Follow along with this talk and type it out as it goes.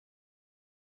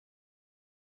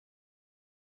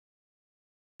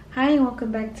Hi and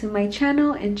welcome back to my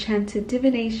channel, Enchanted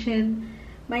Divination.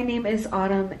 My name is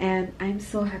Autumn and I'm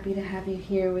so happy to have you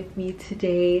here with me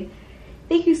today.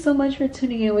 Thank you so much for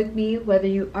tuning in with me. Whether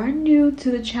you are new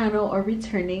to the channel or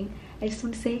returning, I just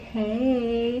want to say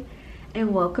hey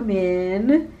and welcome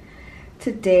in.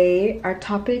 Today, our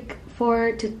topic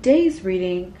for today's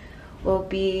reading will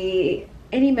be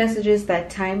any messages that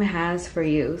time has for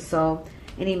you. So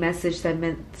any message that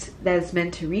is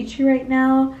meant to reach you right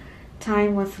now,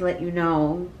 time wants to let you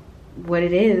know what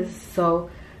it is. So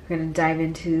we're going to dive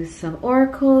into some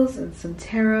oracles and some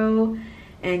tarot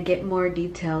and get more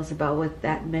details about what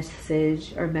that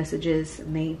message or messages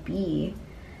may be.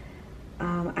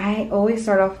 I always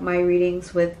start off my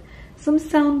readings with some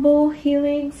sound bowl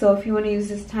healing. So if you want to use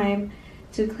this time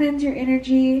to cleanse your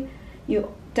energy,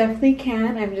 you definitely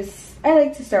can. I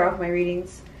like to start off my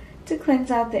readings to cleanse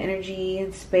out the energy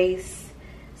and space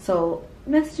so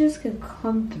messages can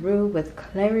come through with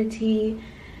clarity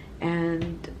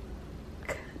and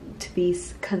to be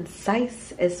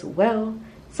concise as well.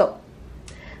 So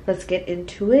let's get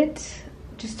into it.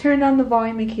 Just turn down the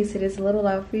volume in case it is a little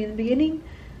loud for you in the beginning,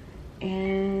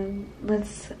 and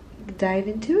let's dive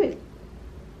into it.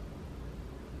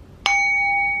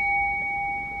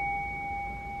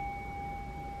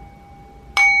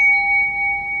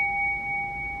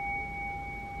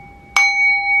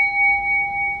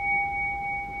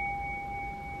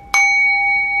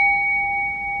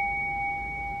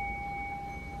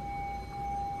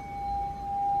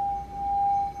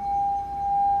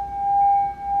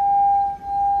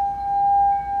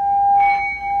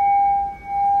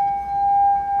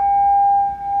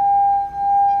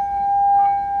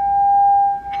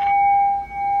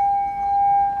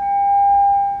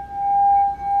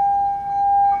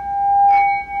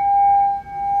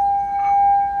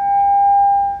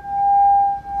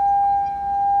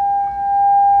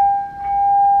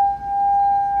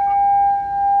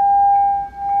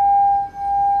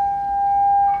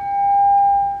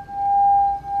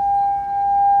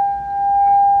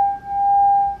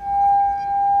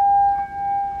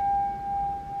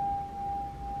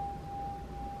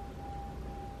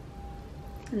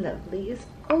 Lovely as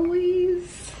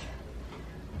always.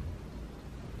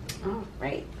 All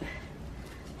right,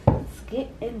 let's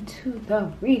get into the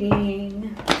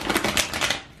reading.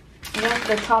 And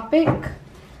the topic,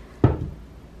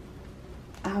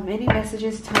 any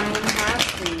messages time has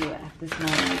for you at this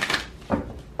moment.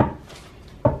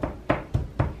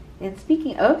 And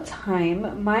speaking of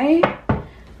time, my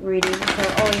readings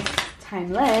are always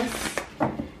timeless,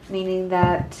 meaning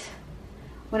that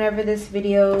whenever this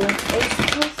video is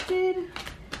posted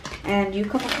and you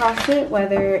come across it,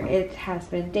 whether it has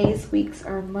been days, weeks,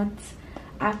 or months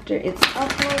after its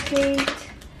upload date,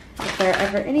 if there are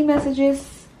ever any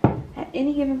messages at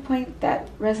any given point that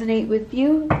resonate with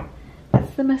you,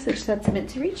 that's the message that's meant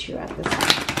to reach you at this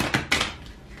time.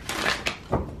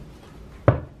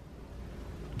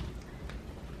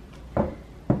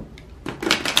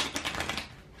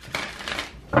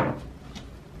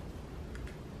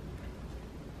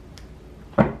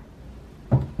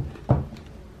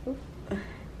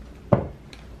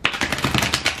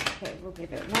 We'll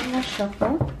give it one more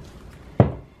shuffle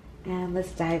and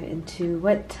let's dive into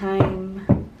what time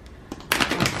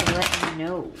wants to let you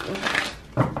know.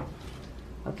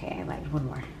 Okay, I lied. One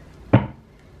more.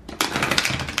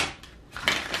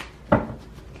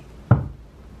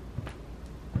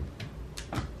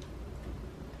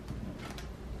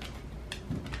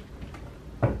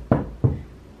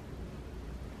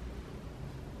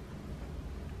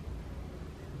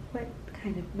 What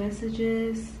kind of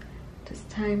messages does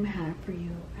time have for you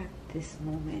at this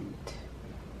moment?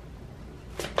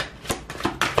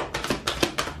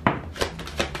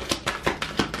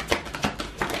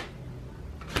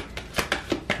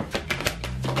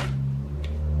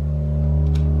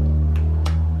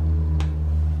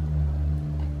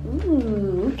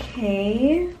 Ooh,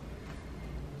 okay.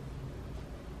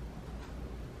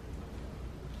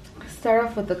 Start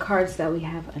off with the cards that we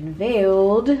have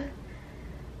unveiled.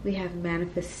 We have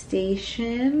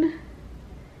manifestation.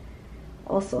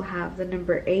 Also have the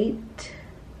number 8,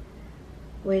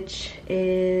 which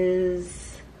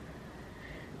is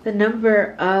the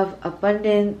number of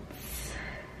abundance,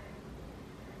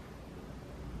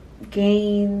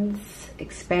 gains,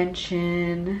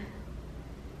 expansion,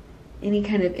 any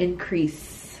kind of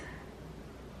increase.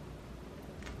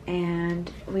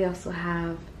 And we also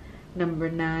have number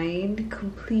 9,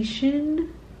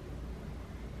 completion.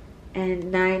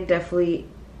 And 9 definitely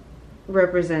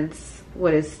represents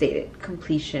what is stated,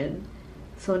 completion.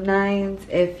 So 9s,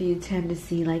 if you tend to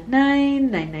see like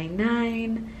 9,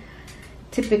 999,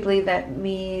 Typically that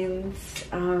means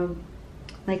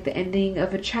like the ending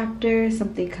of a chapter,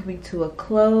 something coming to a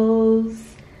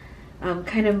close,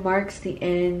 kind of marks the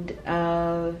end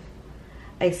of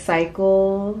a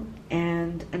cycle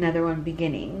and another one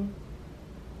beginning.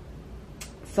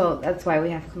 So that's why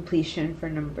we have completion for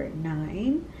number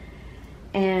 9.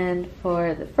 And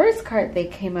for the first card they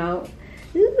came out,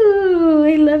 ooh,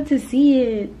 I love to see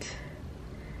it.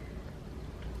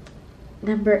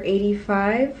 Number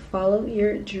 85, follow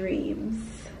your dreams.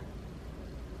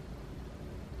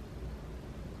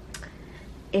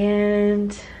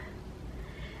 And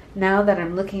now that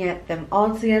I'm looking at them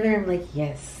all together, I'm like,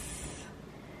 yes.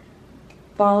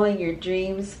 Following your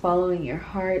dreams, following your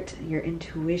heart, your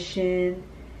intuition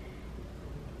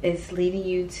is leading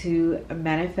you to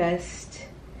manifest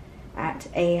at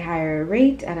a higher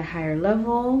rate, at a higher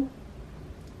level.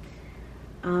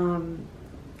 And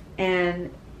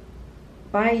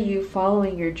by you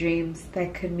following your dreams,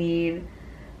 that could mean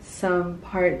some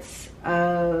parts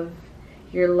of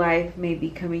your life may be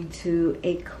coming to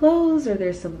a close, or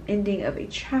there's some ending of a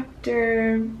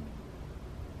chapter.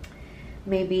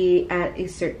 Maybe at a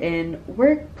certain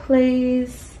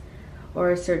workplace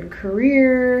or a certain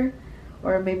career,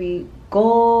 or maybe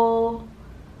goal,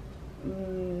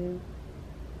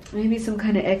 maybe some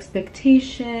kind of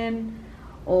expectation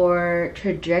or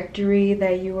trajectory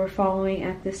that you were following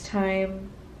at this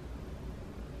time.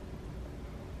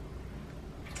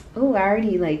 Oh, I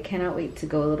already cannot wait to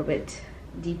go a little bit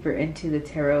deeper into the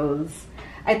tarots.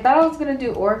 I thought I was gonna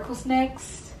do oracles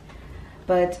next,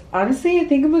 but honestly I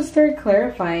think I'm gonna start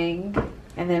clarifying,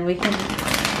 and then we can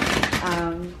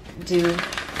do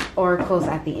oracles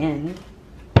at the end.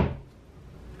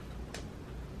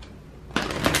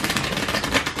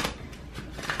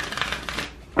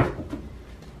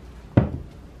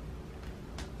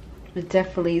 But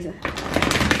definitely,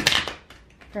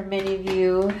 for many of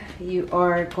you, you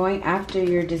are going after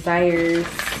your desires,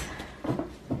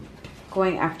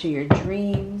 going after your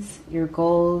dreams, your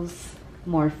goals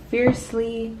more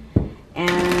fiercely,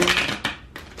 and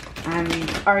I'm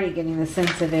already getting the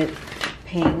sense of it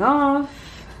paying off.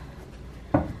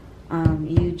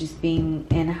 You just being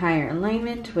in higher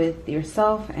alignment with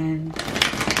yourself and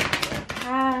your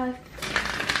path.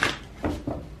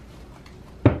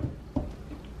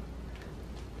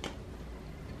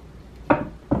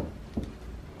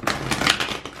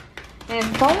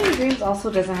 And following your dreams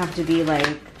also doesn't have to be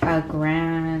like a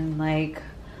grand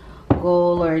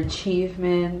goal or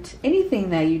achievement. Anything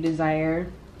that you desire,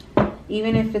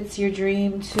 even if it's your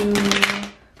dream to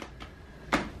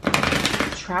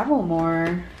travel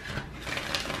more,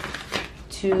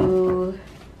 to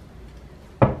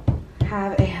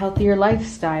have a healthier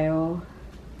lifestyle.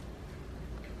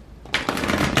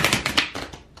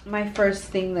 My first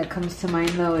thing that comes to mind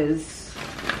though is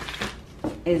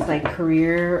like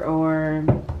career or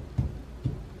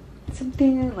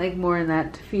something like more in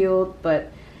that field,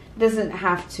 but it doesn't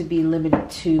have to be limited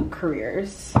to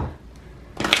careers.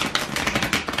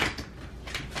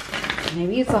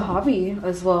 Maybe it's a hobby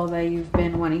as well that you've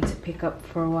been wanting to pick up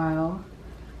for a while.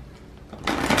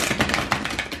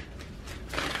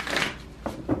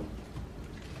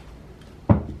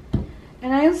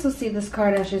 And I also see this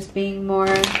card as just being more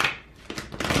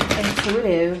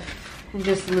intuitive and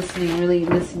just listening, really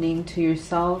listening to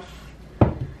yourself,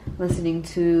 listening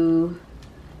to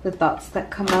the thoughts that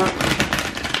come up.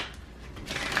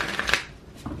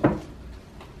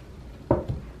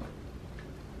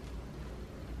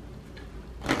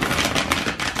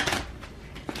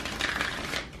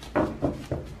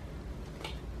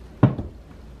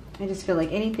 I just feel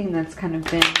like anything that's kind of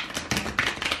been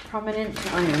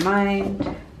prominent on your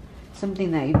mind,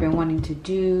 something that you've been wanting to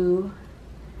do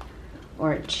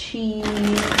or achieve,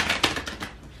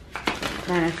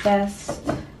 manifest,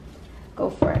 go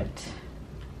for it.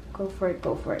 Go for it,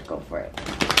 go for it, go for it.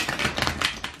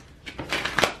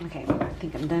 Okay, I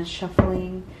think I'm done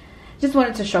shuffling. Just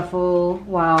wanted to shuffle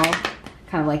while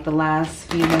kind of like the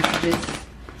last few messages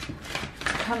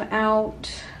come out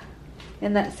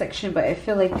in that section, but I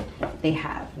feel like they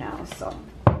have now, so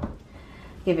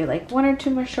give it like 1 or 2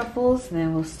 more shuffles and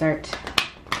then we'll start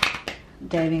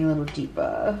diving a little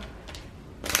deeper.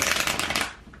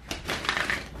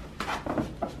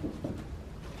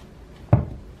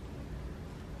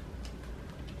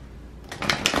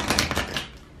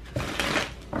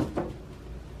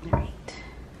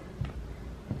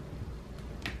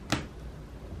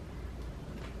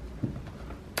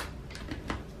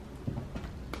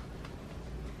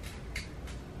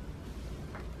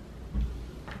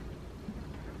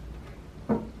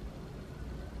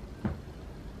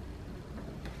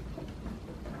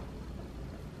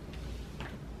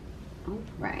 All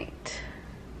right.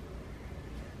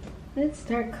 Let's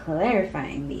start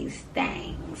clarifying these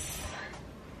things.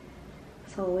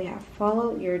 So we have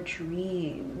follow your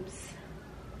dreams.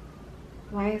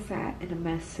 Why is that in a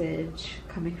message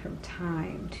coming from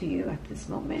time to you at this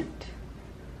moment?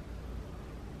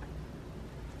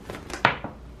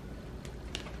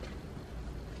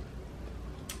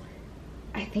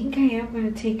 I think I am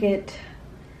going to take it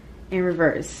in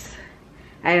reverse.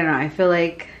 I don't know. I feel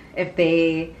like if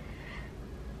they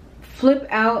flip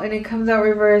out and it comes out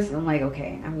reverse, I'm like,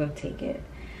 okay, I'm going to take it.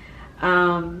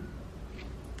 The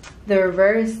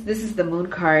reverse, this is the moon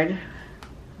card,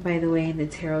 by the way, in the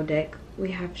tarot deck.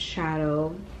 We have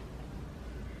shadow.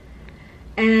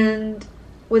 And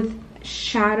with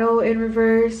shadow in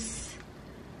reverse,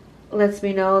 lets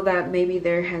me know that maybe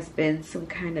there has been some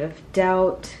kind of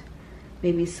doubt,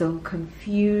 maybe some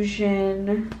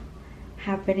confusion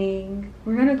happening.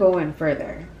 We're going to go in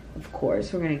further, of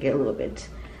course. We're going to get a little bit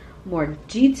more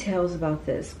details about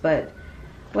this. But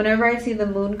whenever I see the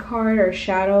moon card or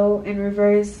shadow in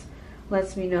reverse,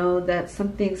 lets me know that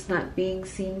something's not being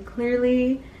seen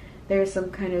clearly. There's some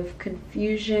kind of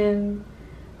confusion,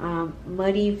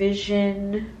 muddy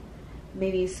vision,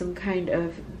 maybe some kind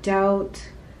of doubt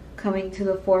coming to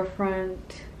the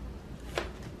forefront.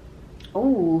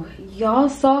 Oh, y'all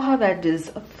saw how that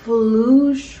just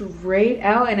flew straight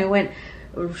out and it went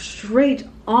straight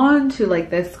onto, like,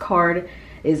 this card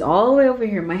is all the way over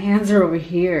here. My hands are over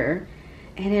here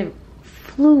and it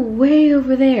flew way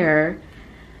over there.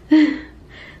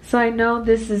 So I know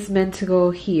this is meant to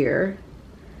go here.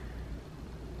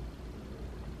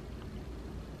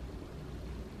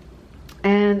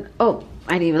 And, oh,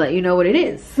 I didn't even let you know what it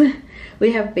is.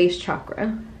 We have base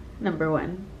chakra, number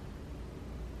 1.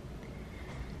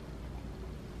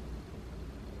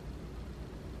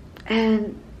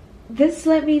 And this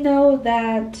let me know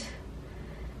that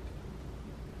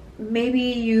maybe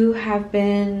you have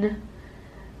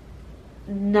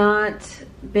not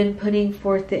been putting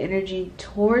forth the energy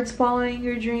towards following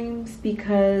your dreams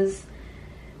because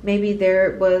maybe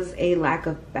there was a lack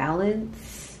of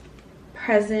balance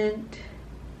present.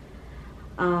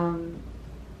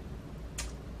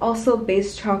 Also,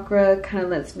 base chakra kind of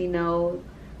lets me know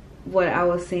what I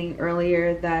was saying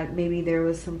earlier, that maybe there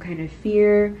was some kind of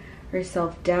fear or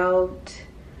self-doubt,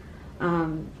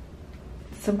 some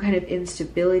kind of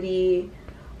instability,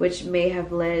 which may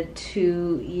have led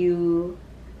to you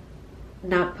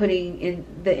not putting in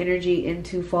the energy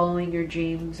into following your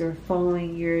dreams or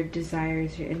following your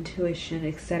desires, your intuition,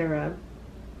 etc.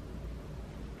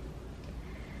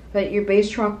 But your base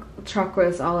chakra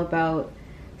is all about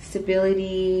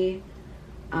stability,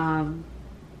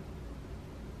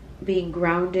 being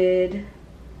grounded,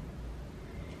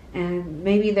 and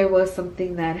maybe there was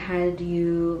something that had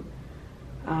you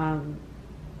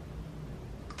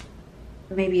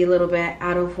maybe a little bit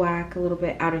out of whack, a little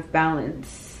bit out of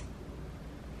balance.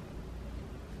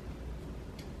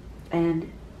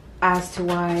 And as to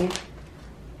why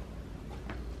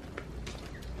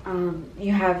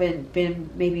you haven't been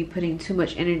maybe putting too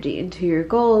much energy into your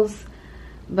goals,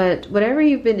 but whatever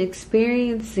you've been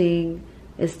experiencing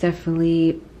is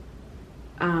definitely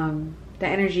the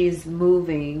energy is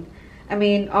moving. I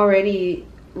mean, already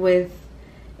with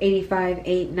 85,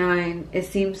 8, 9, it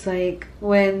seems like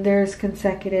when there's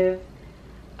consecutive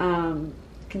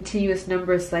continuous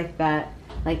numbers like that,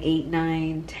 like 8,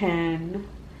 9, 10,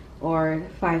 or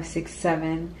 5, 6,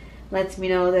 7, lets me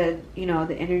know that, you know,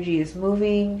 the energy is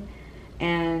moving,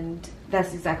 and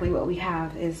that's exactly what we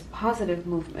have, is positive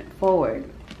movement forward.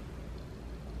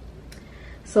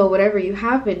 So whatever you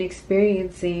have been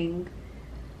experiencing,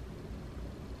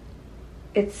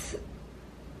 it's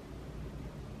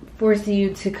forcing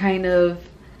you to kind of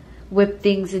whip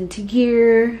things into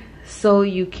gear so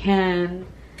you can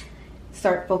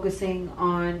start focusing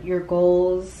on your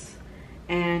goals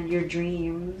and your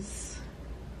dreams.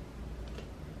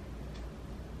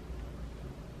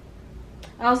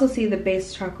 I also see the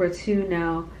base chakra too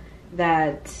now,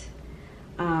 that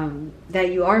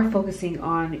that you are focusing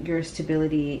on your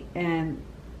stability, and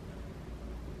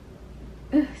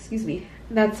excuse me,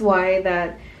 that's why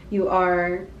that you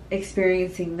are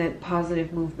experiencing that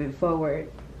positive movement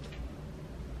forward.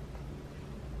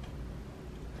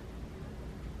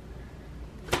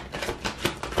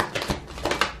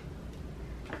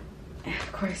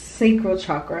 Of course, sacral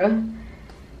chakra.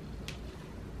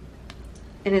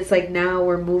 And it's like now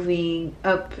we're moving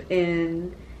up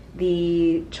in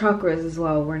the chakras as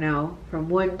well. We're now from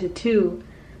 1 to 2.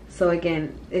 So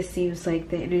again, it seems like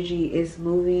the energy is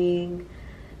moving,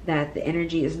 that the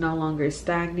energy is no longer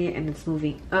stagnant and it's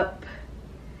moving up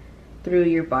through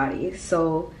your body.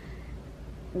 So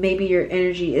maybe your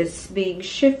energy is being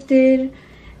shifted,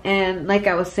 and like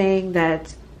I was saying,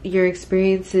 that your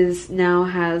experiences now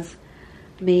has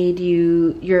made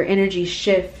your energy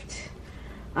shift,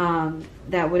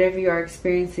 that whatever you are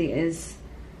experiencing is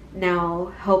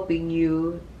now helping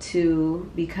you to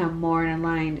become more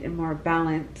aligned and more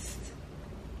balanced.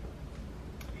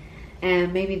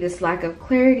 And maybe this lack of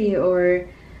clarity or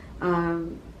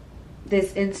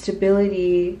this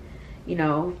instability, you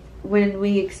know, when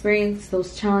we experience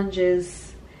those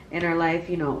challenges in our life,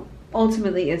 you know,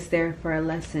 ultimately it's there for a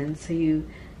lesson, so you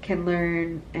can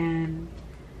learn and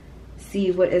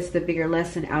see what is the bigger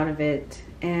lesson out of it.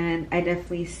 And I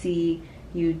definitely see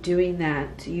you doing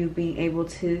that, you being able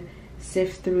to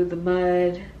sift through the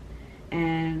mud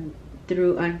and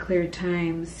through unclear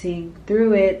times, seeing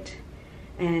through it,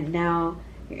 and now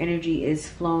your energy is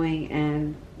flowing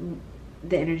and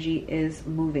the energy is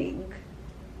moving.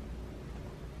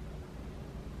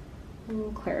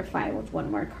 We'll clarify with one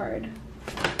more card.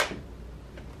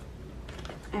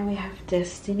 And we have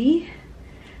Destiny.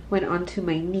 Went onto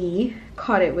my knee,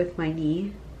 caught it with my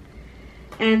knee.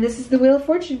 And this is the Wheel of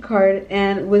Fortune card,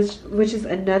 and which is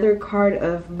another card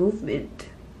of movement.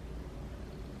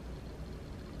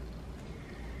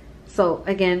 So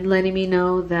again, letting me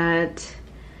know that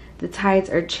the tides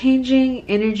are changing,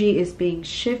 energy is being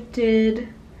shifted.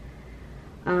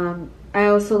 I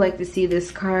also like to see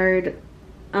this card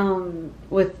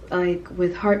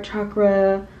with heart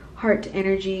chakra, heart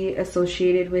energy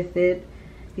associated with it,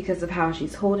 because of how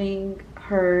she's holding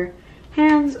her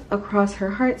hands across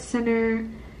her heart center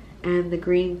and the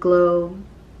green glow.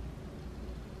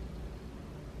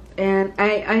 And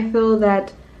I feel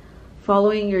that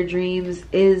following your dreams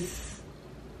is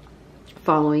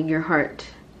following your heart.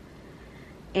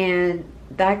 And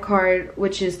that card,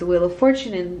 which is the Wheel of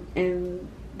Fortune in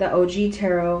the OG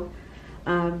Tarot,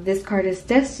 this card is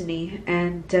Destiny.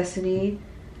 And Destiny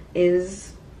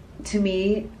is, to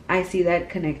me, I see that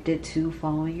connected to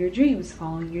following your dreams,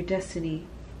 following your destiny,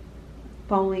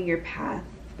 following your path.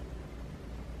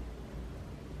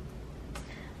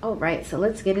 Alright, so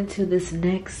let's get into this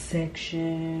next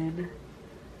section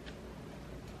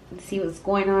and see what's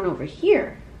going on over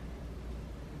here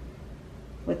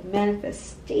with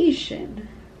manifestation.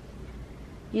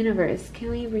 Universe, can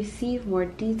we receive more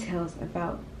details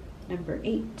about number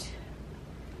 8?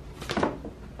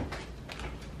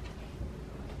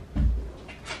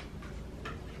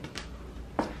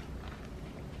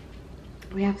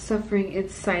 We have Suffering in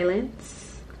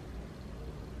Silence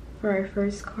for our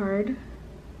first card.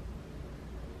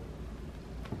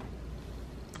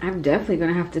 I'm definitely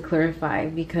going to have to clarify,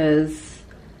 because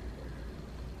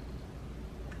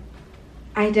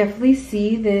I definitely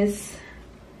see this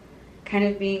kind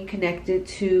of being connected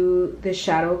to the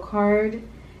Shadow card.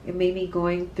 It may be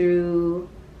going through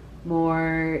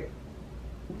more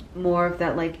of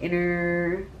that like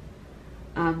inner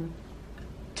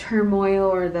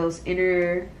turmoil, or those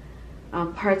inner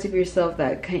parts of yourself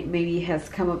that maybe has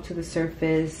come up to the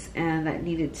surface and that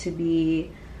needed to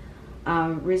be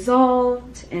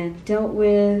resolved and dealt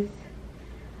with,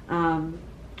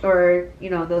 or you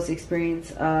know, those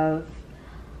experience of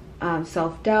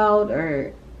self-doubt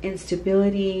or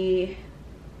instability,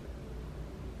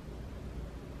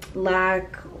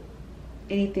 lack,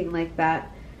 anything like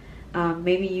that.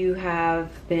 Maybe you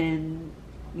have been,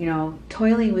 you know,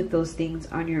 toiling with those things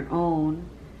on your own.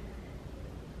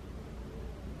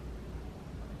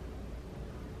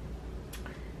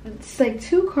 It's like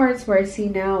two cards where I see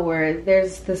now where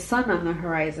there's the sun on the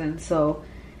horizon. So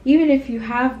even if you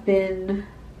have been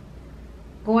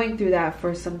going through that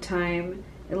for some time,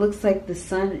 it looks like the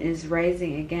sun is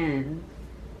rising again.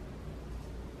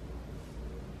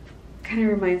 Kind of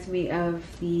reminds me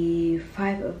of the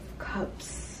Five of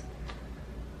Cups,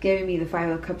 giving me the Five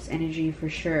of Cups energy for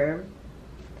sure,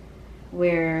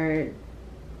 where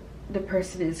the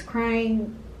person is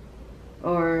crying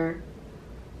or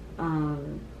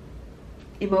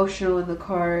emotional in the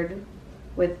card,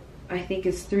 with I think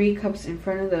it's 3 cups in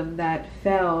front of them that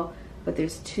fell, but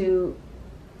there's 2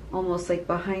 almost like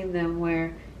behind them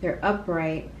where they're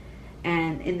upright,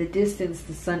 and in the distance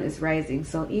the sun is rising.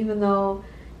 So even though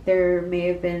there may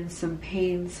have been some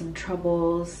pain, some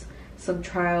troubles, some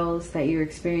trials that you're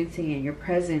experiencing in your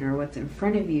present or what's in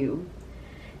front of you,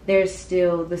 there's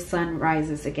still, the sun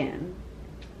rises again.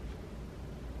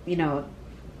 You know,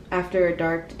 after a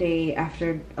dark day,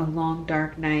 after a long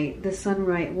dark night, the sun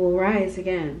will rise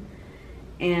again.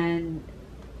 And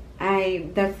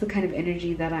that's the kind of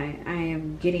energy that I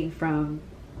am getting from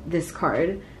this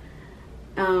card.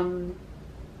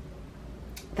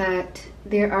 That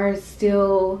there are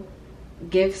still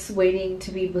gifts waiting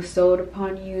to be bestowed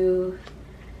upon you.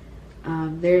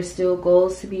 There's still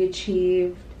goals to be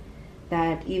achieved,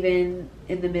 that even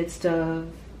in the midst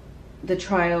of the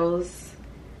trials,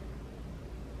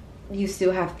 you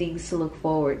still have things to look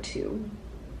forward to.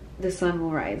 The sun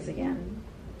will rise again.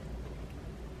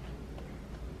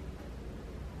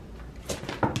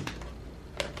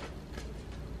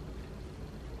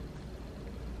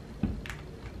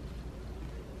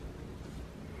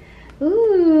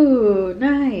 Ooh,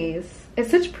 nice.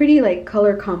 It's such pretty like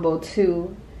color combo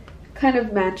too. Kind of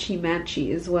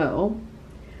matchy as well.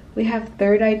 We have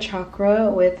third eye chakra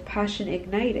with passion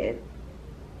ignited.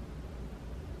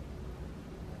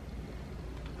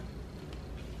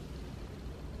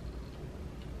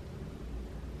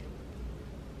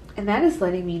 And that is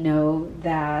letting me know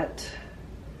that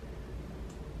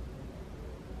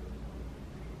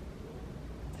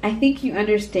I think you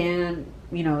understand,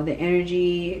 you know, the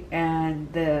energy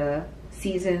and the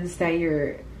seasons that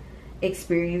you're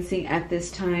experiencing at this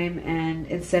time. And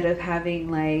instead of having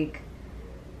like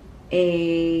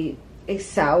a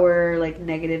sour, like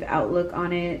negative outlook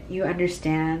on it, you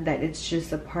understand that it's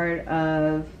just a part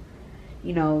of,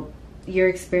 you know, your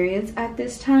experience at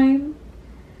this time.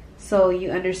 So you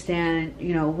understand,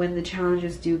 you know, when the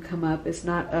challenges do come up, it's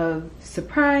not of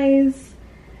surprise,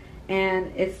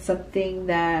 and it's something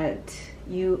that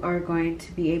you are going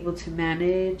to be able to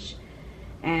manage.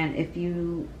 And if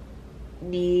you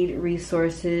need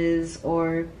resources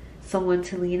or someone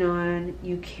to lean on,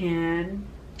 you can.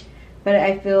 But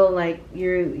I feel like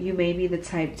you may be the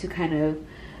type to kind of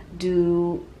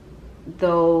do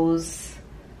those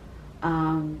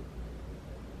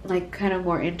like kind of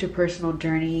more interpersonal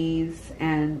journeys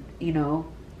and, you know,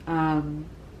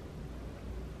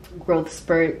 growth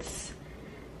spurts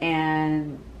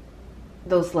and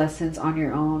those lessons on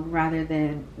your own, rather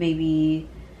than maybe,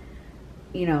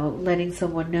 you know, letting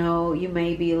someone know. You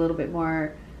may be a little bit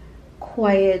more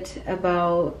quiet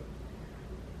about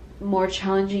more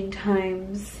challenging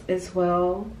times as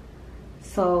well.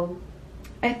 So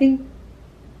I think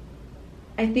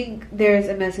there's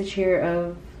a message here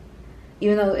of,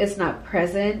 even though it's not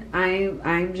present,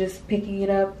 I'm just picking it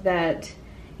up that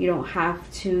you don't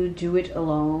have to do it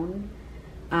alone.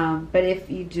 But if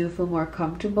you do feel more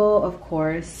comfortable, of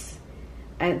course,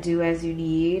 do as you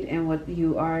need and what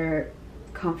you are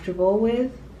comfortable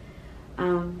with.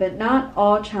 But not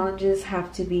all challenges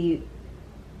have to be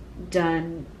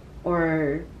done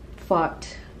or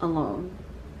fought alone.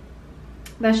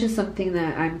 That's just something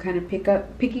that I'm kind of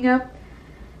picking up.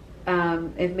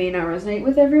 It may not resonate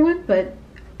with everyone, but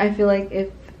I feel like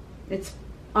if it's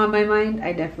on my mind,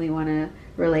 I definitely want to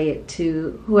relay it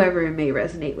to whoever it may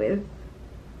resonate with.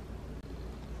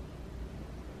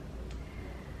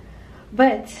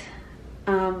 But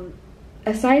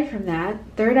aside from that,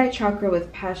 third eye chakra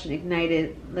with passion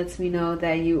ignited lets me know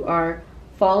that you are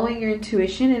following your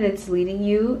intuition and it's leading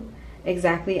you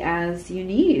exactly as you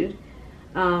need.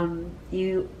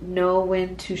 You know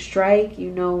when to strike,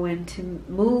 you know when to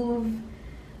move,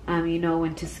 you know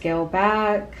when to scale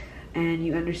back, and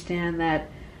you understand that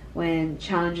when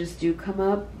challenges do come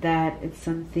up, that it's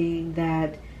something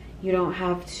that you don't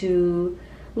have to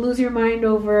lose your mind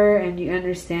over, and you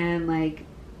understand like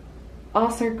all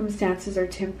circumstances are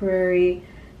temporary,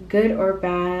 good or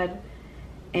bad,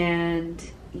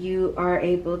 and you are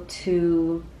able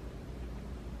to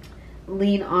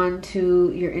lean on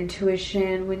to your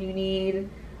intuition when you need.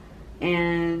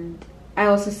 And I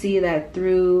also see that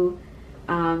through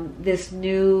this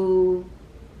new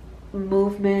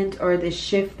movement or this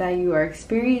shift that you are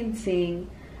experiencing,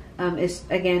 is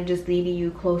again just leading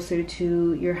you closer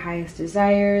to your highest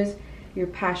desires, your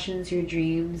passions, your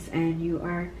dreams, and you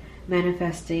are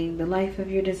manifesting the life of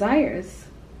your desires.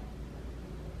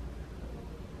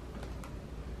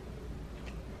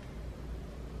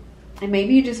 And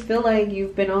maybe you just feel like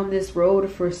you've been on this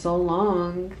road for so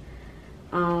long,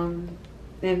 and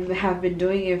have been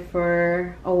doing it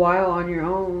for a while on your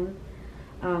own.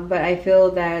 But I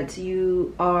feel that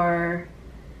you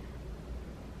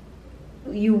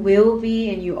will be,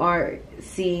 and you are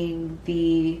seeing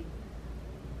the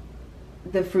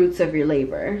fruits of your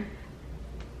labor.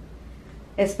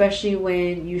 Especially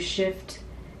when you shift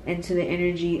into the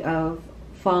energy of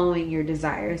following your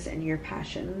desires and your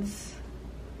passions.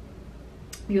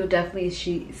 You'll definitely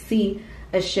see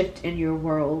a shift in your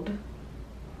world.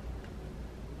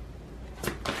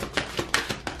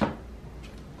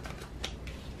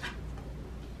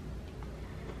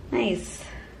 Nice.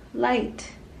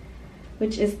 Light,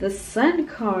 which is the Sun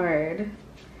card.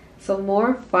 So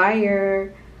more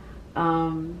fire,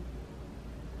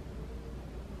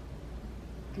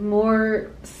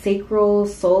 more sacral,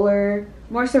 solar,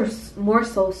 more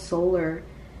so solar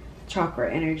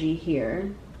chakra energy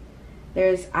here.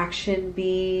 There's action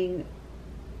being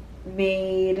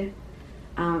made.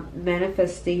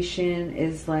 Manifestation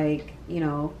is like, you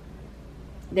know,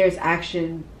 there's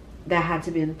action that had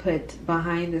to be put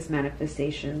behind this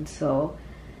manifestation. So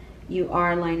you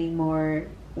are aligning more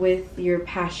with your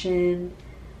passion.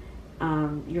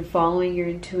 You're following your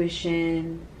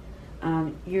intuition.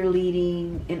 You're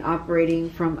leading and operating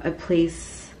from a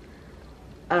place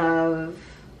of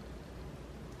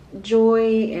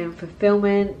joy and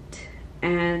fulfillment,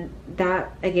 and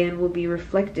that again will be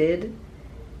reflected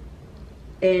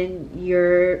in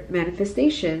your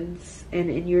manifestations and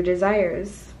in your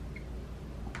desires.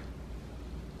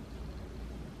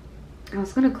 I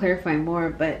was going to clarify more,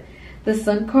 but the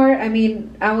sun card, I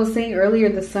mean, I was saying earlier,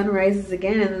 the sun rises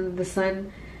again and then the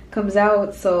sun comes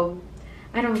out. So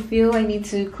I don't feel I need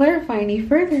to clarify any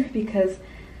further, because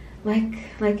like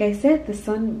I said, the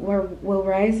sun will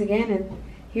rise again, and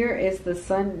here is the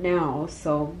sun now.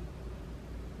 So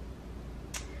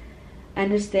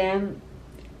understand,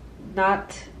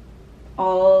 not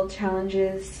all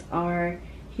challenges are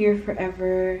here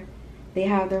forever. They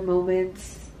have their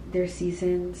moments, their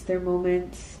seasons, their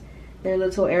moments, their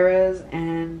little eras,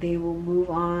 and they will move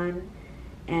on,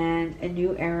 and a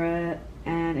new era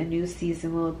and a new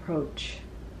season will approach.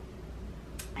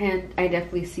 And I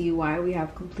definitely see why we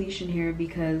have completion here,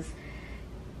 because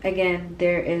again,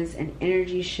 there is an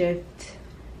energy shift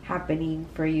happening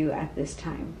for you at this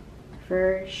time,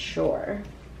 for sure.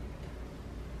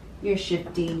 You're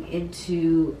shifting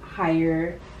into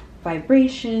higher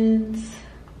vibrations,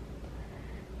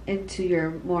 into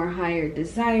your more higher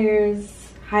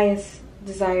desires, highest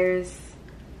desires.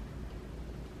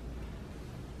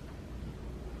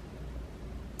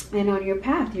 And on your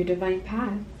path, your divine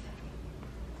path.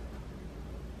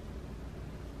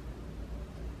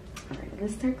 Alright,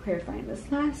 let's start clarifying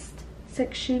this last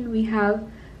section. We have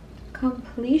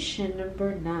completion,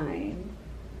 number 9.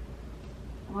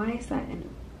 Why is that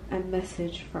a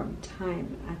message from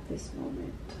time at this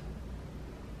moment?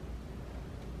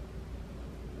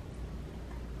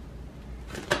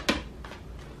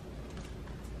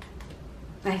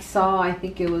 I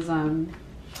think it was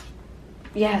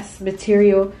yes,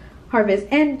 material harvest.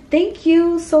 And thank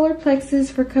you, solar plexus,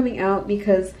 for coming out,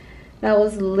 because that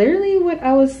was literally what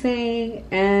I was saying.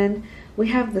 And we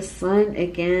have the sun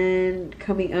again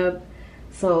coming up.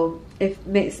 So if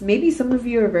maybe some of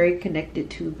you are very connected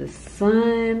to the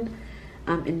sun,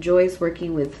 enjoys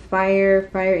working with fire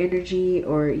energy,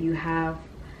 or you have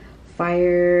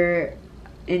fire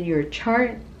in your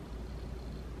chart.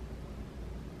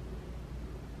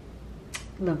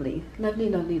 Lovely, lovely,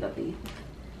 lovely, lovely.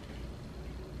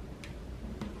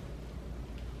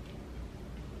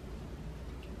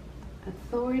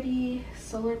 Authority,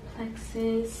 solar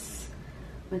plexus,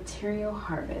 material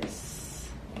harvest.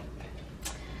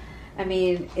 I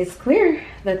mean, it's clear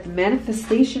that the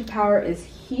manifestation power is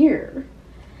here.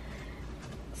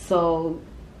 So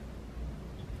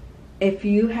if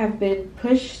you have been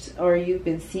pushed, or you've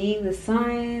been seeing the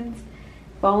signs,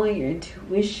 following your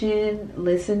intuition,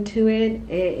 listen to it.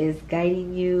 It is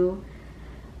guiding you.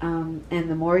 And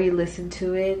the more you listen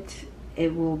to it,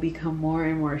 it will become more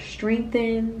and more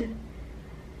strengthened.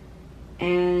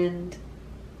 And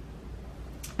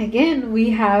again, we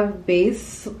have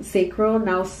base, sacral,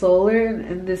 now solar.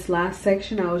 In this last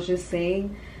section, I was just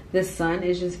saying the sun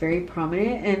is just very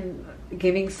prominent and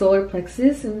giving solar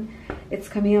plexus, and it's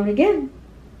coming out again.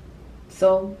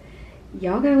 So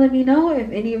y'all gotta let me know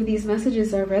if any of these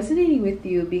messages are resonating with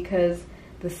you, because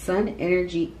the sun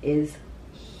energy is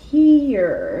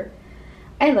here.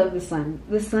 I love the sun.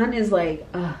 The sun is like,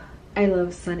 I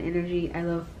love sun energy. I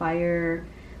love fire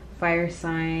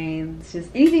signs, just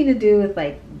anything to do with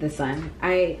like the sun.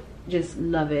 I just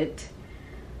love it.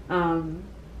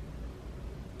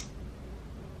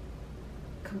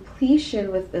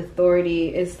 Completion with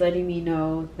authority is letting me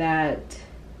know that,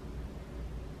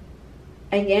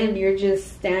 again, you're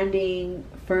just standing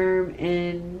firm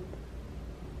in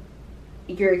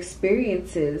your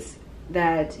experiences,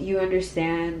 that you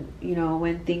understand, you know,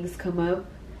 when things come up,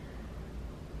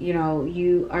 you know,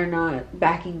 you are not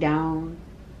backing down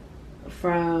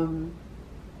from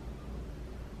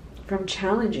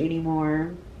challenge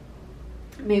anymore.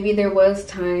 Maybe there was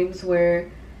times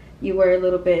where you were a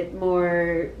little bit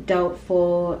more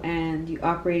doubtful and you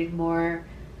operated more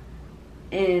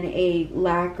in a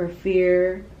lack or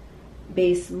fear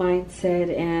based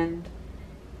mindset, and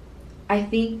I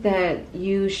think that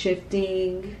you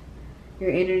shifting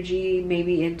your energy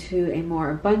maybe into a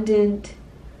more abundant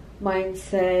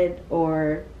mindset,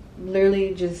 or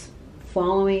literally just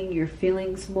following your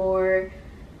feelings more,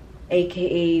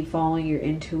 aka following your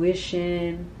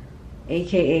intuition,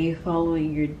 aka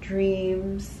following your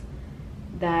dreams.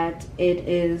 That it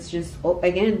is just,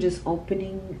 again, just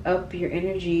opening up your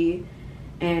energy,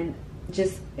 and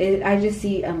I just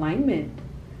see alignment.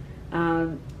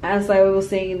 As I was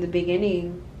saying in the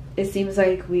beginning, it seems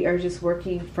like we are just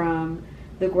working from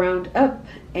the ground up,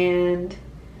 and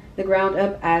the ground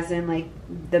up as in like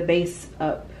the base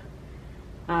up.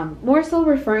 More so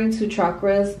referring to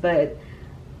chakras, but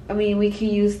I mean, we can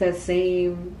use that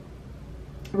same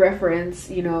reference,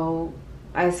 you know,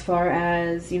 as far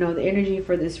as, you know, the energy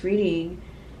for this reading.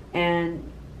 And,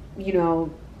 you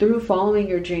know, through following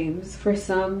your dreams, for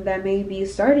some that may be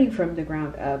starting from the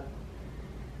ground up,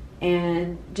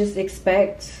 and just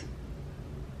expect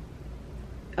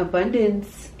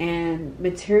abundance and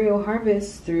material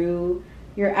harvest through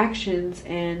your actions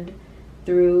and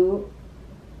through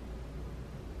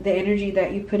the energy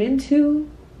that you put into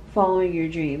following your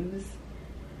dreams.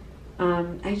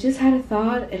 I just had a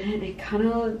thought and it kind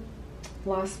of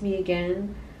lost me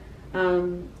again.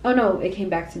 Oh no, it came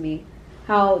back to me.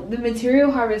 How the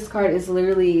material harvest card is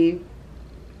literally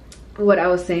what I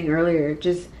was saying earlier,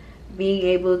 just being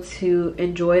able to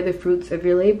enjoy the fruits of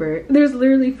your labor. There's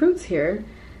literally fruits here.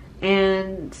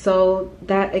 And so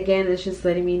that again is just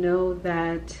letting me know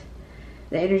that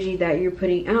the energy that you're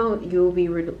putting out, you'll be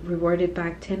rewarded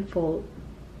back tenfold.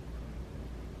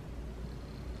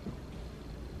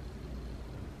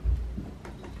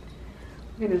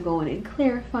 I'm going to go in and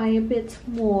clarify a bit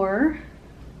more.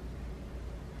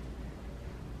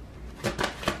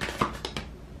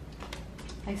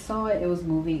 I saw it was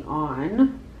moving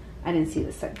on. I didn't see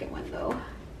the second one though.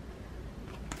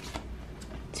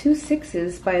 2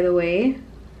 6s, by the way.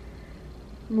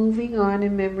 Moving on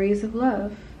in memories of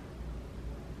love.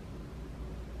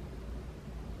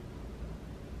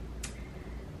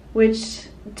 Which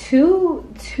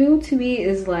two to me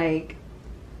is like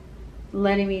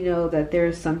letting me know that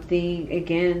there's something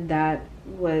again that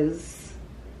was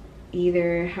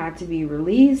either had to be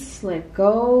released, let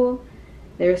go.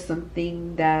 There's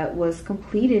something that was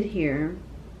completed here,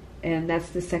 and that's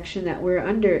the section that we're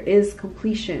under, is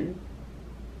completion.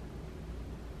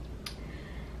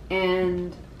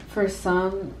 And for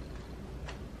some,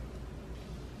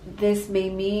 this may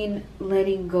mean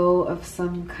letting go of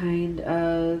some kind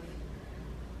of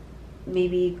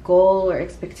maybe goal or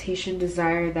expectation,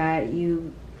 desire that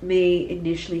you may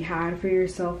initially had for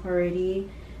yourself already,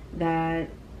 that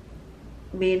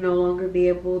may no longer be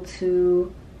able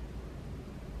to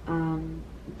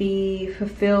be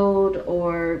fulfilled,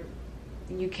 or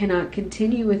you cannot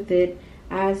continue with it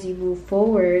as you move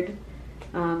forward,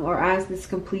 or as this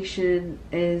completion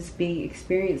is being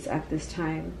experienced at this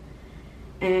time.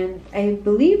 And I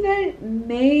believe that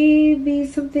may be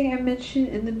something I mentioned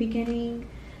in the beginning,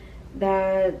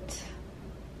 that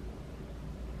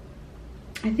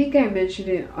I think I mentioned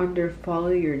it under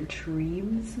follow your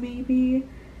dreams, maybe,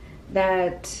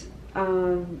 that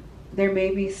there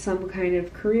may be some kind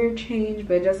of career change,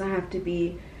 but it doesn't have to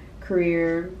be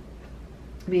career.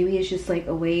 Maybe it's just like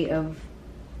a way of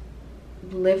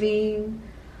living,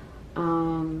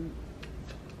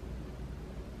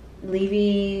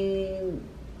 leaving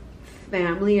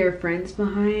family or friends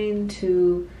behind.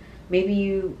 To maybe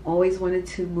you always wanted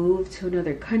to move to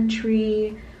another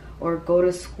country or go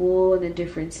to school in a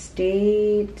different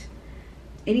state,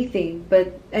 anything.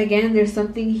 But again, there's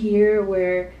something here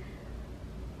where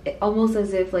almost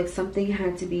as if like something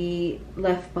had to be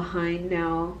left behind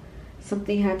now,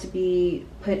 something had to be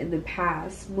put in the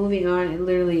past. Moving on, it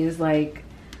literally is like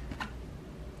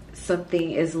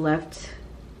something is left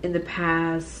in the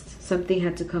past, something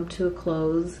had to come to a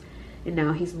close, and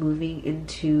now he's moving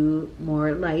into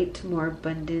more light, more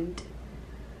abundant,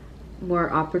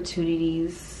 more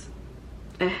opportunities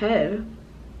ahead.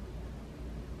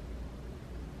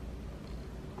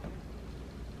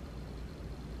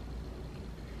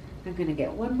 I'm going to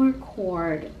get one more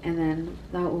cord, and then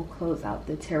that will close out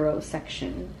the tarot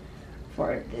section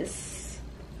for this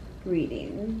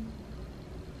reading.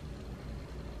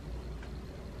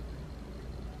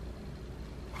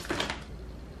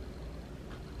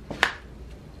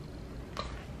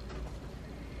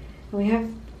 We have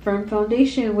firm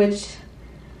foundation, which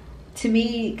to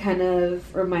me kind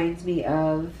of reminds me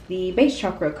of the base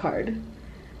chakra card.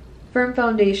 Firm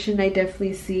foundation I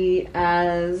definitely see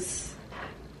as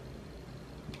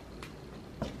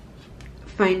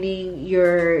finding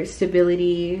your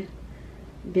stability,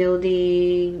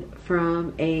 building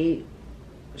from a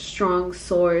strong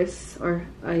source or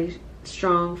a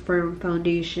strong firm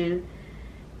foundation,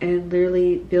 and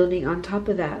literally building on top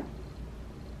of that.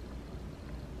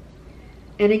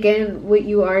 And again, what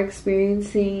you are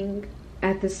experiencing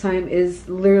at this time is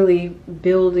literally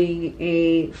building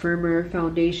a firmer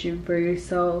foundation for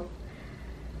yourself.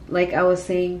 Like I was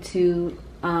saying to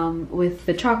with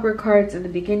the chakra cards in the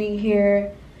beginning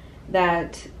here,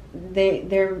 that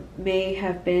there may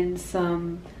have been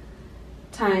some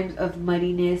times of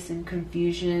muddiness and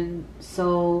confusion.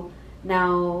 So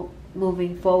now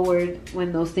moving forward,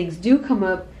 when those things do come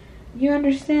up, you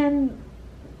understand,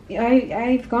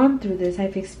 I've gone through this,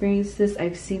 I've experienced this,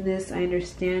 I've seen this, I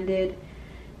understand it,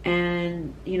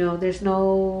 and you know, there's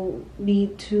no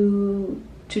need to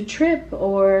trip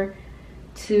or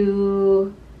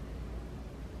to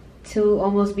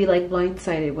almost be like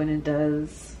blindsided when it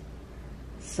does.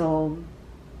 So,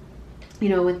 you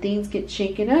know, when things get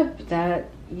shaken up, that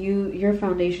your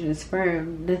foundation is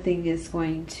firm, nothing is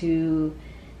going to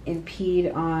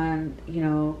impede on, you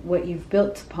know, what you've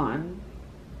built upon.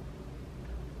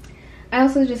 I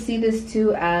also just see this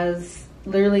too as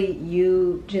literally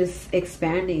you just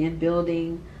expanding and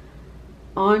building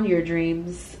on your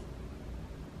dreams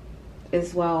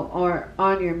as well, or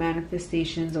on your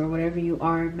manifestations, or whatever you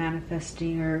are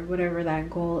manifesting, or whatever that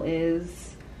goal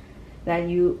is, that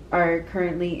you are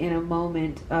currently in a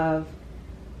moment of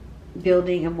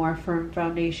building a more firm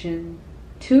foundation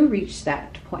to reach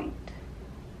that point.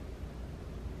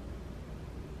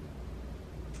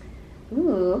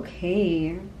 Ooh,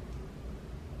 okay.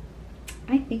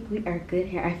 I think we are good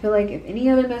here. I feel like if any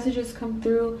other messages come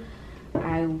through,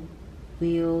 I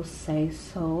will say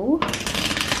so.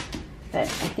 But I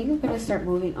think I'm going to start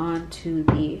moving on to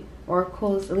the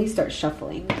oracles, at least start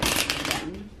shuffling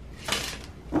them.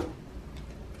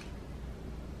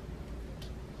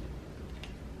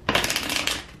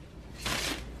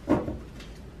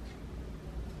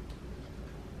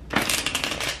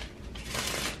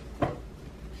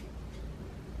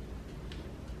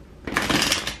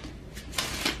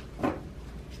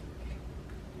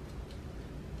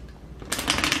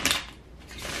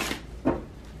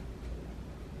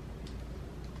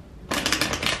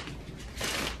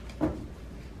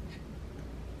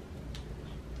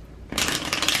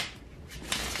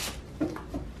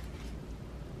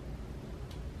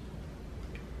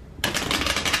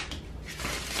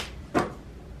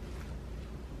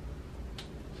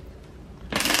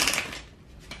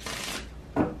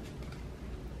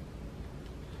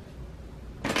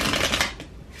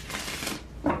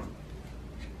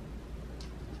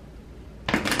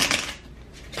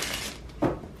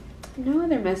 No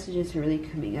other messages are really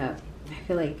coming up. I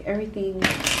feel like everything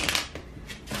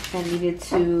that needed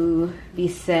to be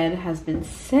said has been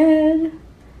said.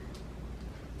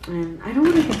 And I don't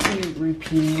want to continue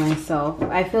repeating myself.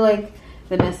 I feel like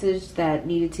the message that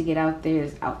needed to get out there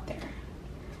is out there.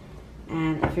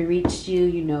 And if it reached you,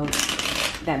 you know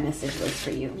that message was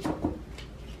for you.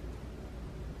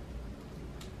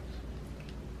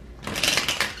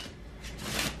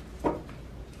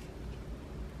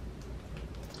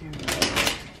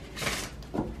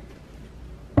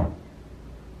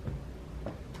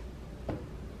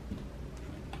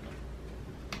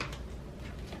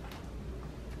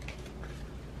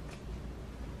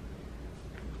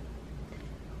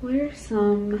 What are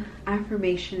some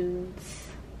affirmations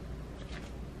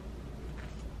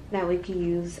that we can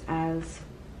use as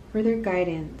further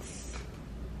guidance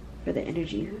for the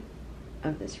energy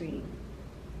of this reading?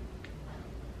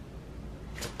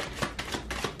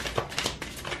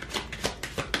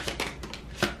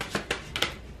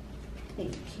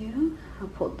 Thank you. I'll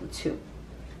pull the 2.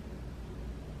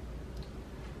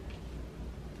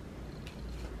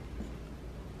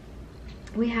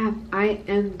 We have, I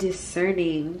am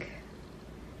discerning.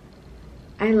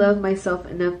 I love myself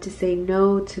enough to say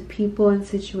no to people and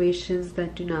situations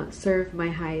that do not serve my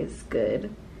highest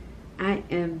good. I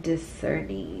am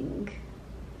discerning.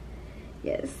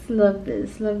 Yes, love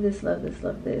this, love this, love this,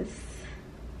 love this.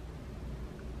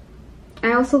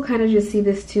 I also kind of just see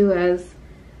this too as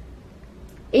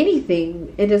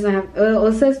anything. It doesn't have,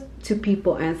 it says to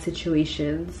people and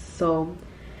situations. So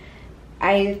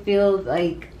I feel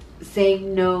like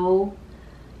saying no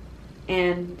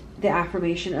and the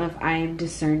affirmation of I am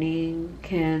discerning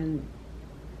can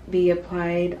be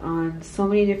applied on so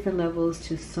many different levels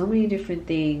to so many different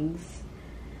things.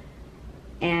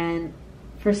 And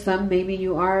for some, maybe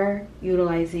you are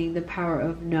utilizing the power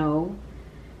of no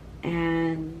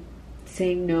and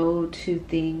saying no to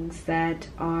things that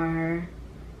are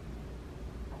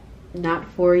not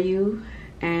for you,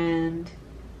 and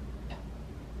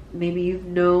maybe you've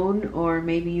known, or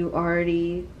maybe you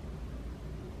already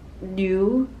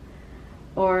knew,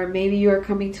 or maybe you are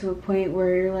coming to a point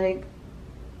where you're like,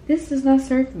 this does not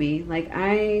serve me. Like,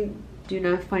 I do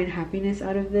not find happiness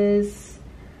out of this.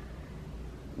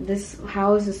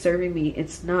 how is this serving me?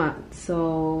 It's not.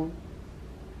 So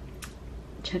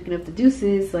checking up the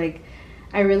deuces, like,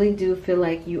 I really do feel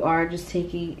like you are just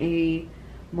taking a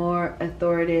more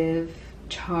authoritative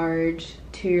charge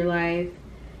to your life.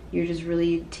 You're just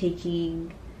really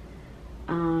taking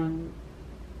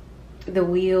the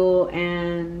wheel,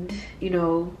 and you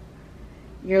know,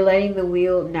 you're letting the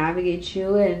wheel navigate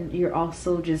you, and you're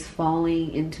also just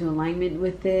falling into alignment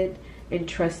with it and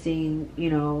trusting, you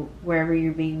know, wherever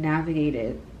you're being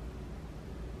navigated.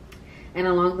 And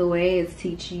along the way, it's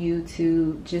teaching you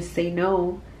to just say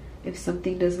no. If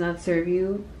something does not serve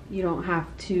you, you don't have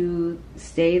to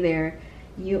stay there.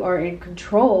 You are in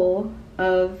control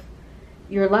of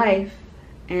your life,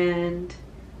 and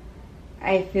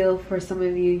I feel for some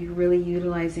of you, you're really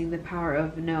utilizing the power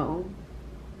of no.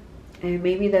 And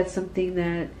maybe that's something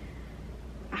that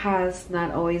has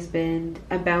not always been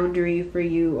a boundary for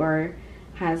you, or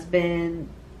has been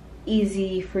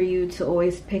easy for you to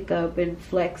always pick up and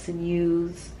flex and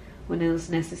use when it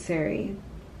was necessary.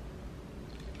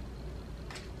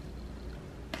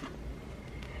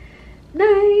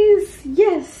 Nice.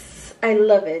 Yes, I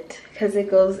love it because it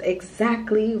goes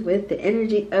exactly with the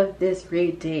energy of this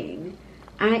reading.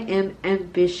 I am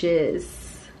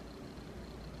ambitious.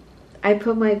 I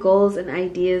put my goals and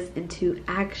ideas into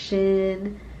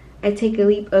action. I take a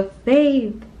leap of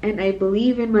faith, and I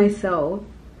believe in myself.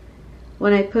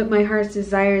 When I put my heart's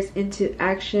desires into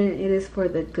action, it is for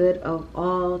the good of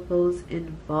all those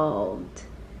involved.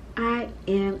 I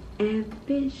am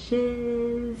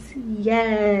ambitious.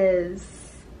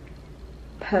 Yes.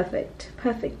 Perfect.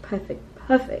 Perfect. Perfect.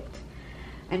 Perfect.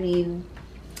 I mean,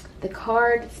 the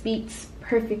card speaks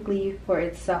perfectly for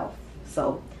itself.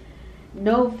 So,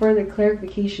 no further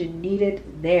clarification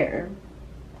needed there.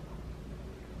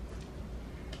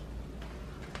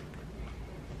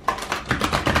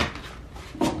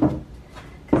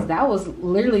 Because that was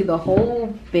literally the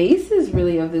whole basis,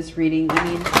 really, of this reading. I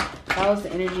mean, that was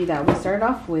the energy that we started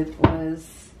off with,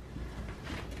 was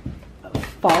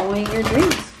following your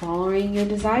dreams, following your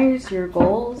desires, your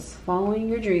goals, following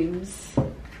your dreams.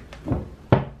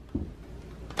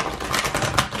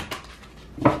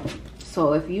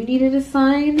 So if you needed a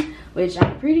sign, which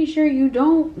I'm pretty sure you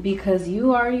don't because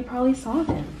you already probably saw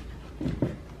them,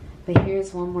 but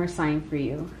here's one more sign for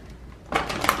you.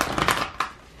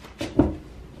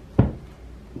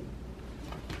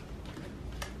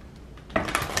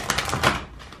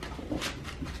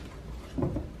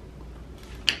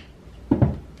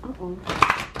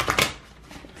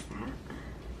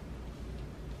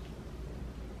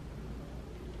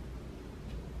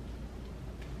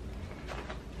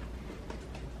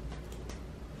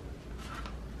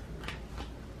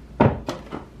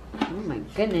 Oh my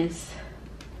goodness.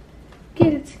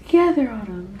 Get it together,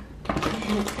 Autumn.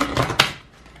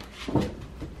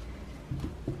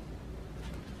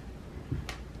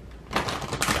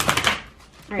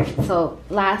 Alright, so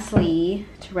lastly,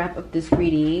 to wrap up this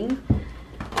reading,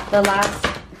 the last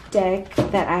deck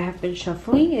that I have been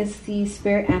shuffling is the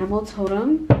Spirit Animal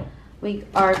Totem. We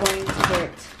are going to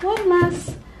get one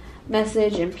last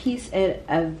message and piece and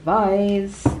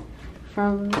advice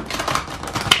from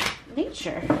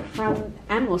nature, from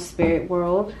animal spirit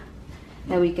world,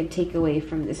 that we can take away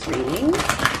from this reading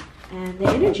and the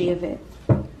energy of it.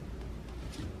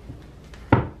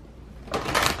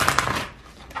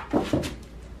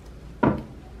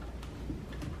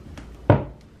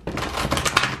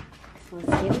 So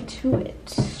let's get into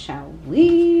it, shall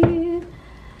we?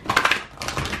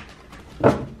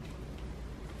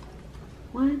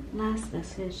 One last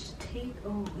message to take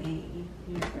away,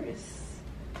 universe.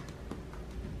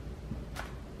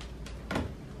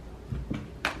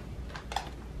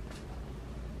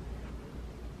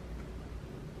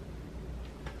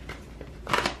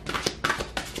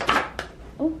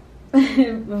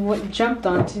 What jumped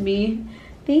onto me.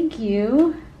 Thank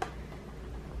you.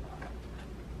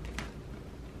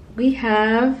 We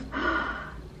have,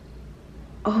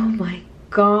 oh my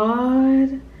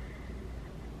god,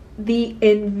 the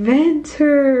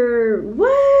inventor.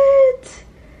 What?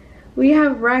 We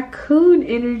have raccoon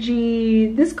energy.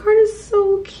 This card is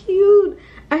so cute.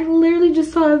 I literally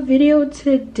just saw a video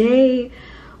today.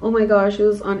 Oh my gosh, it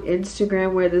was on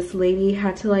Instagram where this lady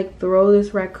had to like throw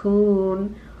this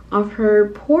raccoon off her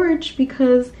porch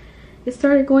because it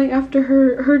started going after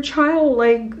her child,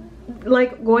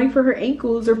 like going for her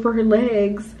ankles or for her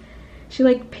legs. She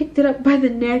like picked it up by the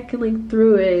neck and like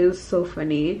threw it. It was so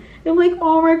funny. And like,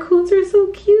 all raccoons are so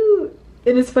cute.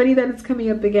 And it's funny that it's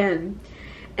coming up again.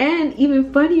 And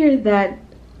even funnier that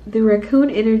the raccoon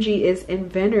energy is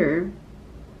inventor.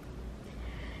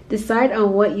 Decide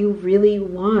on what you really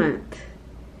want.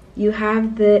 You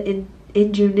have the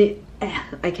ingenuity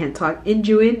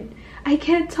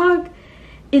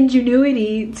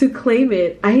to claim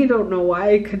it. I don't know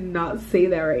why I could not say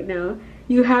that right now.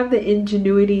 You have the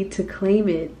ingenuity to claim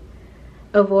it.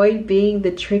 Avoid being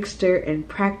the trickster and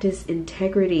practice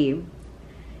integrity.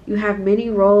 You have many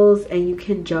roles and you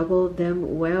can juggle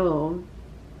them well.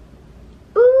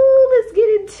 Ooh, let's get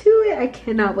into it. I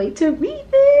cannot wait to read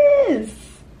this.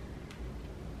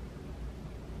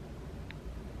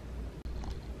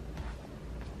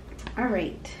 All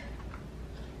right.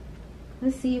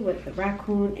 Let's see what the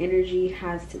raccoon energy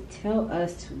has to tell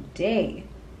us today.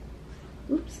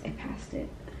 Oops, I passed it.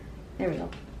 There we go.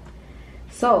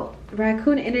 So,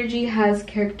 raccoon energy has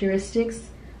characteristics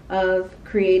of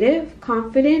creative,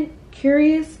 confident,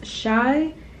 curious,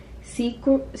 shy,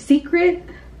 secret,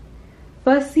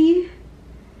 fussy,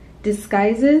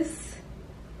 disguises,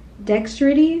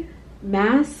 dexterity,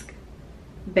 mask,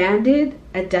 banded,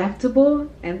 adaptable,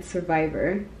 and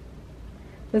survivor.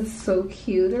 That's so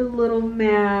cute, their little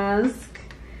mask.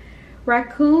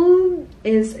 Raccoon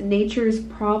is nature's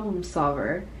problem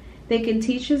solver. They can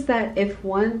teach us that if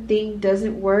one thing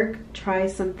doesn't work, try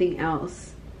something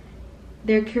else.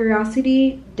 Their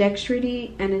curiosity,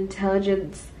 dexterity, and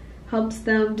intelligence helps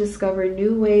them discover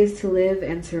new ways to live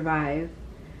and survive.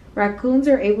 Raccoons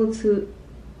are able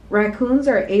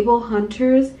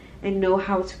hunters and know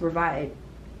how to provide.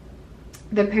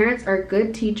 The parents are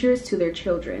good teachers to their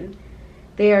children.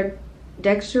 They are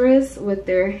dexterous with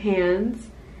their hands.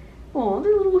 Oh,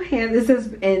 their little hand. This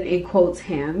is in quotes,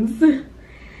 hands.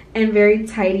 And very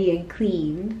tidy and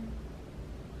clean.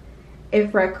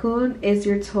 If raccoon is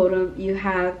your totem,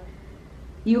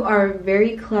 you are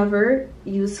very clever,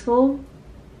 useful,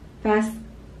 fast.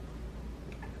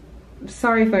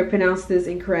 Sorry if I pronounced this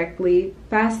incorrectly.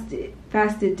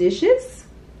 Fastidious,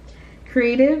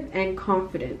 creative, and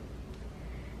confident.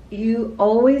 You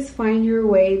always find your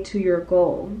way to your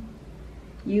goal.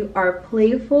 You are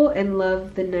playful and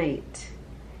love the night.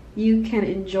 You can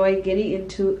enjoy getting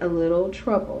into a little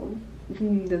trouble.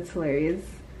 That's hilarious.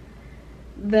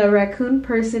 The raccoon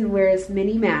person wears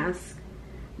many masks.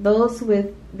 Those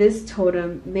with this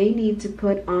totem may need to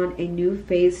put on a new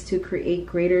face to create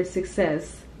greater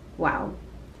success. Wow.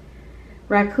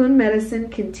 Raccoon medicine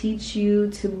can teach you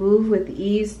to move with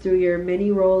ease through your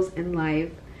many roles in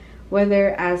life,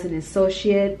 whether as an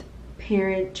associate,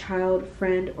 parent, child,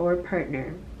 friend, or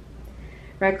partner.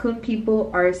 Raccoon people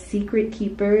are secret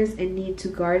keepers and need to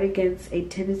guard against a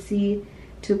tendency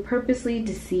to purposely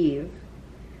deceive.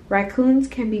 Raccoons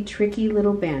can be tricky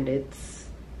little bandits.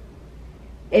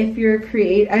 If you're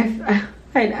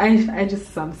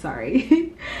I'm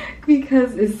sorry.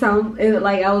 Because it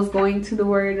like I was going to the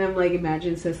word and I'm like,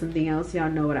 imagine it says something else. Y'all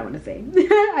know what I want to say.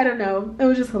 I don't know. It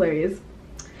was just hilarious.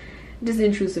 Just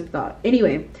intrusive thought.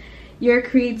 Anyway, your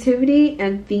creativity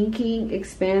and thinking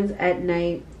expands at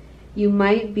night. You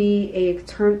might be a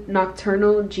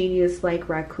nocturnal genius like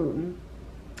raccoon.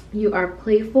 You are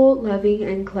playful, loving,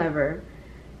 and clever.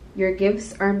 Your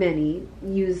gifts are many.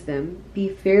 Use them. Be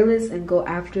fearless and go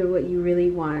after what you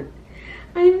really want.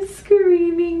 I'm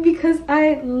screaming because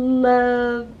I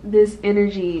love this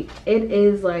energy. It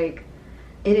is like,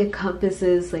 it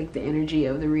encompasses like the energy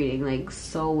of the reading like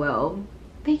so well.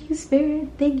 Thank you, Spirit.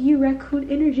 Thank you, Raccoon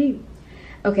Energy.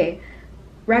 Okay,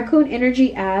 Raccoon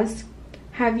Energy asks,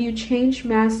 have you changed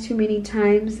masks too many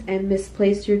times and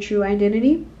misplaced your true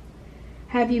identity?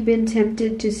 Have you been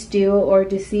tempted to steal or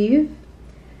deceive?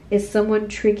 Is someone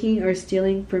tricking or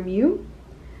stealing from you?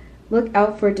 Look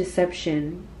out for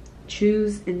deception.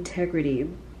 Choose integrity.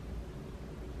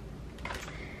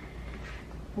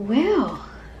 Well,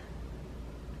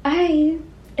 I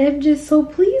am just so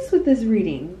pleased with this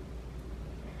reading.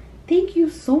 Thank you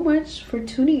so much for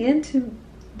tuning in to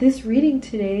this reading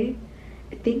today.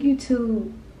 Thank you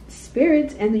to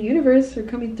Spirit and the universe for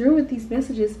coming through with these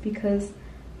messages because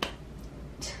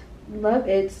love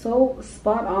it. So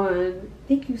spot on.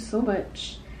 Thank you so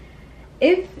much.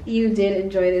 If you did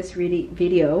enjoy this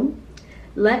video,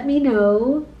 let me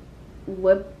know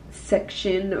what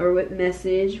section or what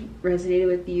message resonated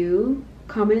with you.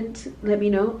 Comment, let me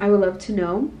know. I would love to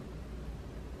know.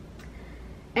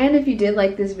 And if you did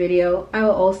like this video, I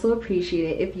will also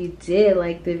appreciate it if you did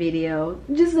like the video.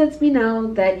 It just lets me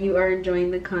know that you are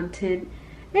enjoying the content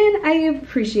and I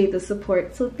appreciate the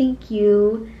support, so thank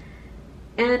you.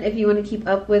 And if you want to keep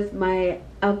up with my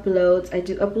uploads, I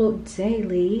do upload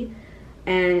daily,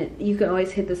 and you can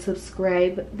always hit the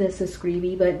subscribe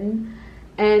button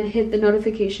and hit the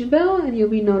notification bell and you'll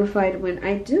be notified when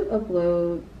I do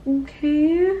upload.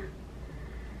 Okay.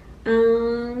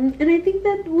 And I think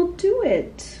that will do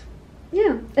it.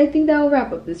 yeah, I think that will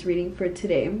wrap up this reading for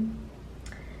today.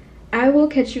 I will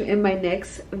catch you in my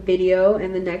next video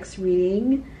and the next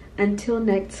reading. Until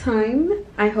next time,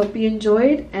 I hope you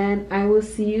enjoyed, and I will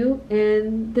see you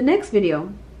in the next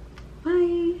video.